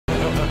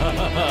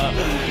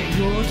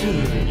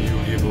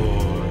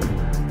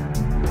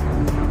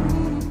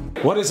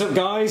What is up,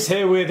 guys?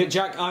 Here with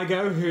Jack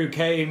Igo, who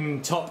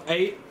came top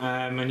 8,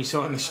 and you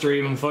saw it in the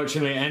stream.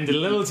 Unfortunately, it ended a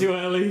little too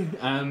early,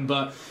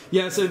 but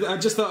yeah. So I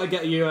just thought I'd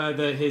get you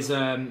his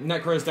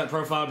Nekroz deck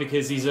profile,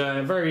 because he's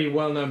a very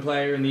well-known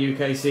player in the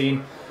UK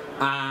scene,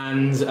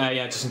 and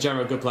yeah, just in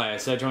general a good player.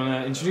 So do you want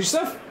to introduce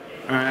yourself?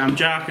 Alright, I'm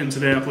Jack, and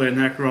today I played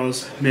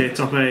Nekroz, made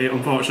top 8.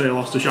 Unfortunately, I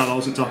lost to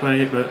Shadows in top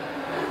 8, but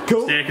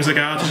cool. Stake as a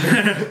card.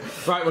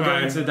 Right, we're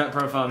going into the deck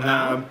profile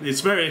now.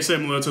 It's very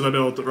similar to the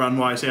build that ran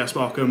YCS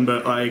Bochum,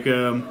 but like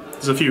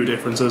there's a few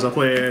differences. I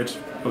played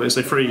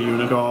obviously 3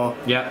 Unicorn,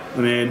 yeah,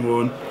 the main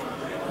one,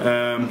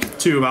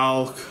 2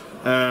 Valk,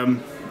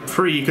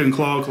 3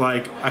 Conclog.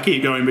 Like I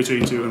keep going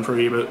between 2 and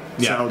 3, but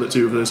settled at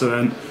 2 for this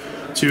event.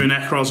 2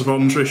 Nekroz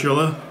Von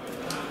Trishula.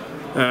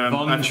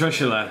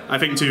 Trishula. I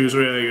think 2 is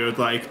really good,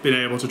 like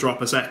being able to drop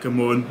a second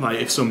one, like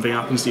if something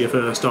happens to your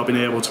first, or being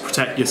able to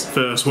protect your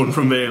first one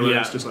from Veiler,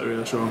 it's just like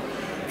really strong.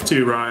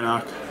 2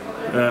 Rhinoc,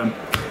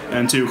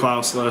 and 2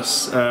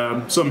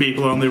 Klausless. Some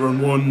people only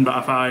run 1, but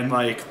I find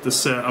like there's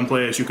certain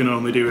players you can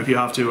only do if you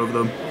have 2 of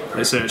them,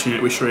 like searching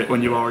it with Shrit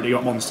when you've already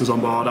got monsters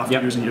on board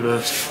after using your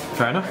burst.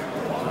 Fair enough.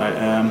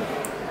 Right,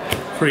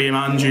 3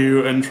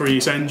 Manju and 3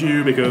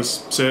 Senju,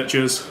 because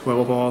searchers,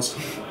 level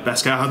 4s,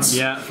 best cards.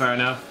 Yeah, fair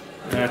enough.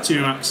 2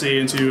 Maxi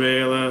and 2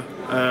 Veiler.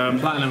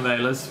 Platinum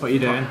Veilers, what are you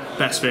doing?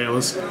 Best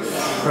Veilers.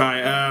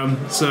 Right,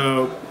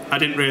 so I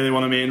didn't really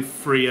want to main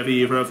 3 of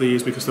either of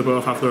these because they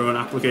both have their own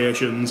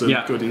applications and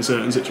good in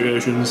certain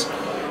situations. 2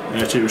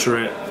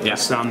 Shrit,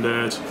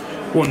 standard.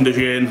 1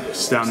 Djinn,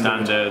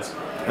 standard.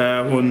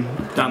 1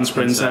 Dance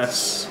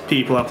Princess.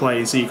 People are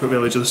playing Secret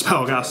Village of the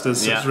Spellcasters,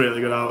 so it's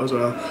really good out as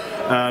well.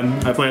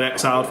 I played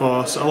Exiled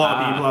Force. A lot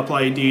of people are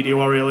playing DD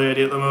Warrior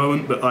Lady at the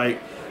moment, but like,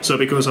 so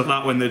because of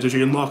that, when they do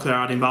Djinn lock, they're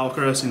adding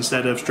Valkyros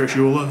instead of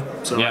Trishula,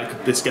 so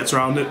like, this gets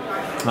around it.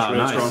 It's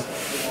really strong.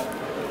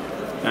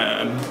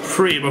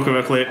 3 Book of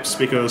Eclipse,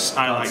 because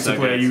I like to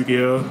play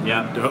Yu-Gi-Oh!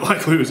 Don't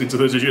like losing to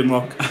the Djinn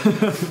lock.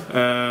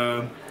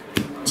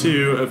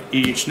 2 of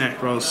each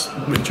Nekroz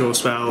Ritual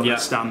spell,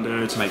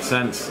 standard. Makes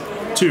sense.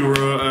 2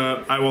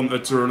 Rota, I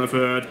wanted to run a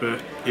 3rd,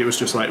 but it was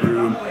just like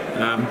room.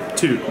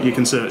 2, you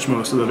can search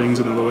most of the things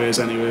in other ways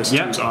anyway, so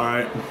 2's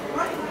alright.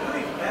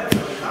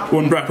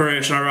 1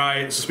 Preparation of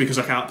Rites, just because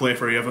I can't play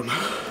 3 of them.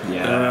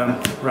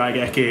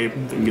 Raigeki, I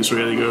think it's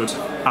really good.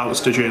 Outs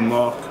to Djinn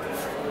lock,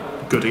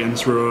 good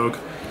against Rogue.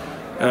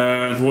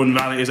 1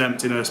 Vanity's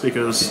Emptiness,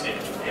 because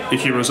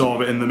if you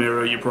resolve it in the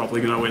mirror, you're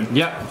probably going to win.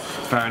 Yep,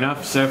 fair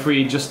enough. So if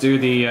we just do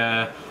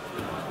the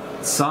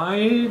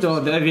side, or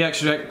the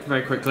extra deck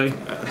very quickly,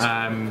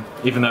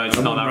 even though it's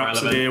not that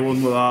relevant.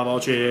 1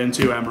 Larval Chain,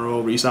 2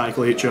 Emerald,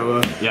 recycle each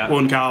other.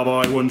 1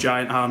 Cowboy, 1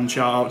 Giant Hand,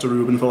 shout out to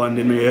Ruben for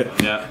lending me it.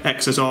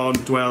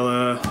 Exoton,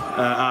 Dweller,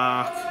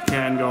 Ark,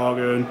 Ken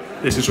Gorgon.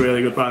 This is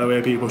really good, by the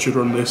way, people should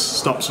run this.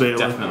 Stops Veiler.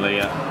 Definitely,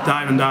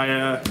 Diamond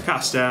Dyer,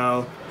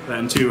 Castel,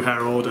 then 2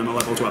 Herald and a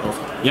level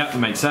 12. Yep,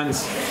 makes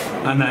sense.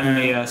 And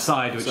then the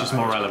side, which is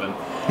more relevant.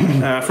 3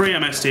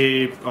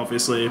 MST,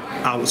 obviously,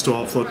 outs to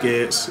all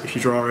floodgates if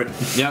you draw it.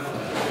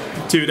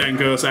 2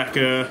 Denko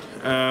Sekka.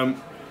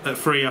 At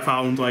 3 I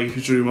found like if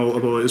you drew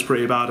multiple it was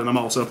pretty bad, and I'm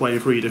also playing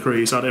 3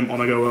 Decree, so I didn't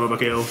want to go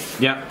overkill.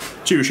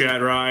 2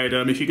 Shared Ride,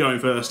 if you're going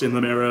first in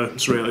the mirror,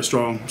 it's really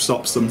strong,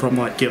 stops them from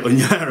like killing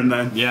you there and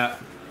then.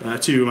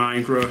 2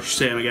 Mind Crush,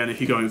 same again,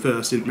 if you're going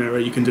first in the mirror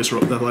you can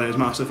disrupt the players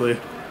massively.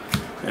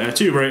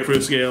 2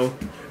 Breakthrough Skill.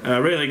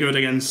 Really good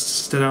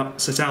against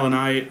Satella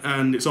Knight,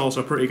 and it's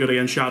also pretty good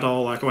against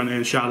Shadow. Like I went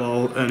in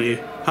Shadow and he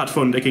had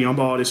Thunder King on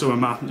board, he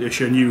summoned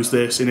Magician, used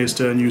this in his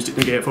turn, used it to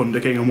negate Thunder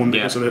King and won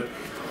because of it.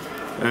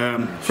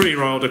 3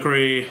 Royal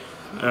Decree,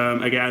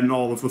 again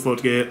all of the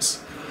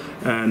floodgates,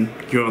 and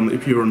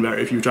if you run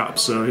very few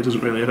traps, so it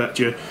doesn't really affect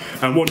you.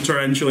 And 1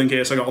 Torrential in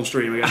case I got on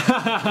stream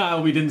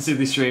again. We didn't see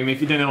the stream,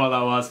 if you didn't know what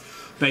that was.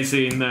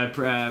 Basically in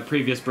the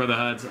previous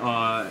Brotherhood,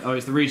 or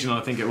it's the regional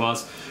I think it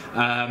was,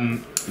 the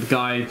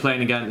guy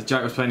playing against,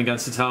 Jack was playing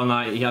against Satell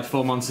Knight, he had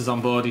 4 monsters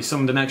on board, he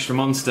summoned an extra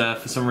monster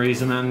for some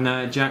reason,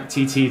 and Jack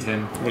TT'd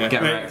him.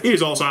 Get wrecked.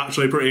 He's also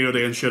actually pretty good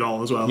against shit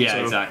all as well. Yeah,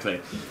 so. Exactly.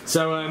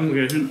 So, out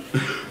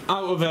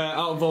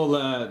of all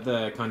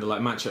the kind of like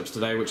matchups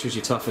today, which was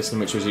your toughest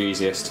and which was your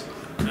easiest?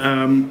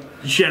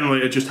 Generally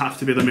it'd just have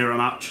to be the mirror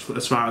match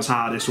as far as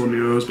hardest one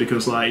goes,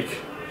 because like,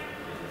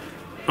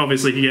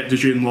 obviously you get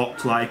Djinn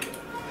locked, like,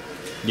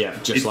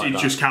 it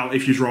just count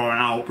if you're drawing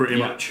out pretty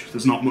much.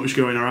 There's not much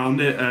going around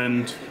it,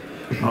 and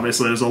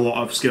obviously there's a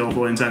lot of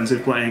skillful,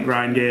 intensive playing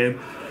grind game.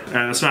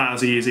 And as far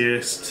as the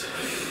easiest,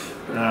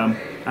 I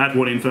had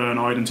 1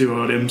 Infernoid and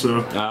 2 Odin,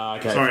 so sorry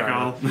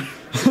Carl.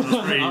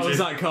 Oh, was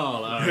that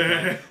Carl? Oh,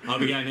 okay. I'll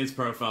be getting his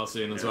profile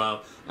soon as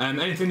well.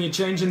 Anything you'd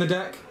change in the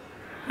deck?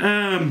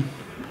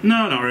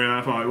 No, not really.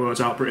 I thought it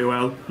worked out pretty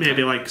well.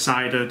 Maybe like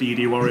Cider,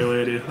 DD Warrior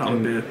Lady. That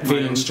would be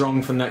feeling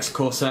strong for next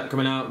core set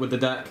coming out with the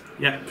deck.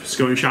 Yep, just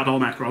going Shadow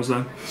Nekroz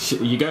then.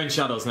 You going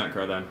Shadow's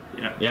Necro then?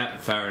 Yeah. Yeah,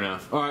 fair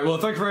enough. Alright, well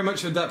thank you very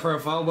much for the deck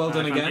profile. Well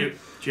done again. Thank you.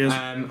 Cheers.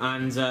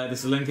 And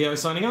this is Linthio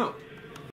signing out.